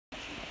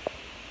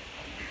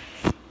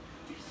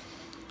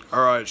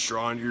Alright,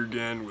 Jeron here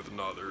again with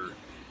another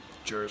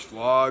JRush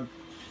vlog,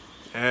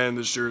 and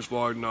this JRush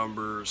vlog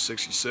number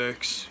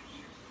 66.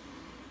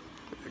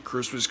 And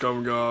Christmas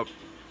coming up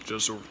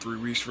just over 3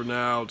 weeks from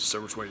now,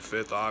 December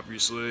 25th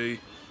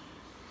obviously.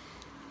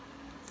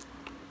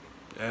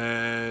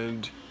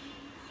 And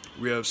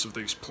we have some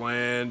things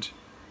planned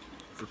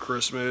for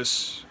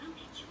Christmas.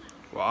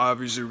 Well,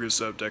 obviously we're going to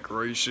set up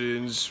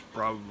decorations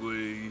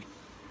probably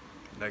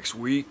next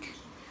week.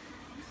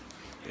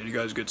 And you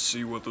guys get to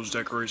see what those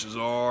decorations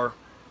are.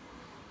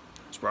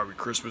 It's probably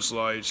Christmas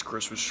lights,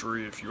 Christmas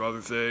tree, a few other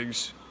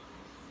things.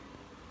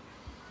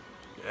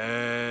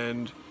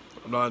 And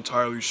I'm not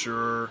entirely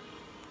sure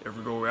if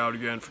we're going out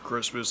again for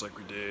Christmas like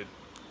we did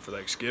for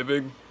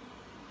Thanksgiving.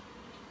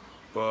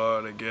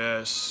 But I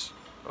guess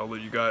I'll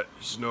let you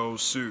guys know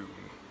soon.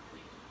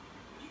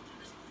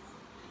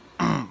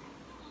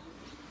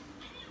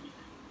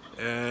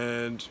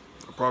 And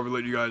I'll probably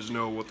let you guys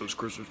know what those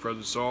Christmas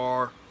presents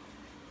are.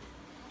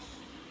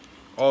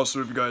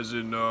 Also, if you guys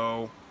didn't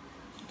know,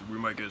 we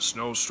might get a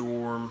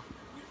snowstorm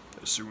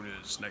as soon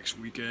as next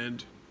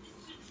weekend.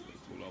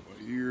 Pull up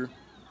right here.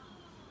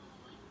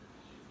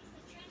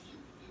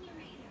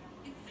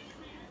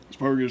 It's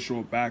probably going to show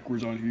up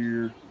backwards on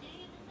here.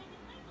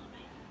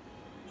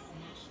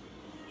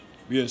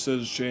 But yeah, it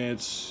says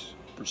chance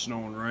for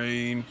snow and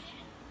rain.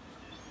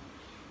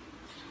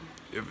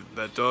 If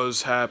that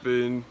does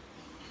happen,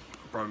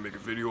 I'll probably make a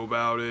video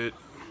about it.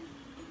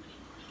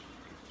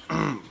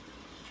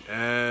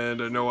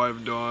 And I know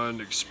I've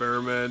done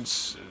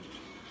experiments in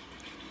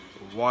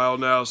a while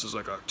now, since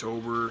like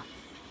October,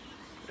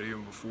 and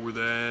even before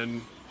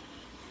then,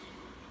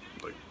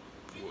 like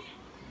what,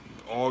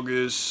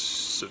 August,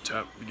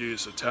 September, beginning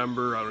of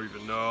September, I don't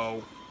even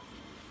know.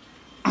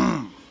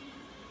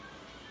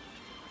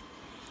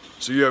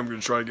 So yeah, I'm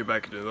going to try to get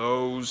back into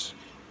those,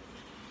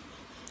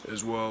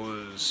 as well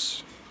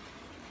as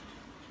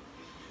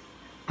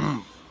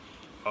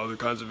other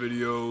kinds of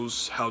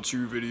videos,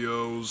 how-to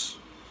videos,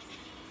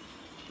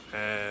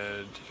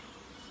 and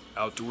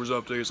outdoors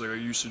updates like I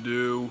used to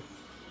do.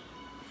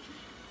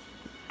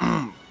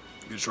 I'm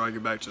gonna try to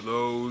get back to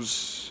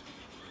those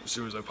as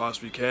soon as I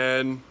possibly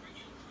can.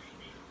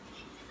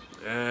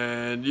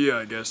 And yeah,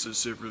 I guess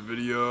that's it for the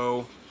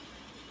video.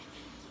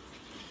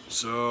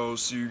 So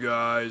see you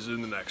guys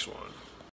in the next one.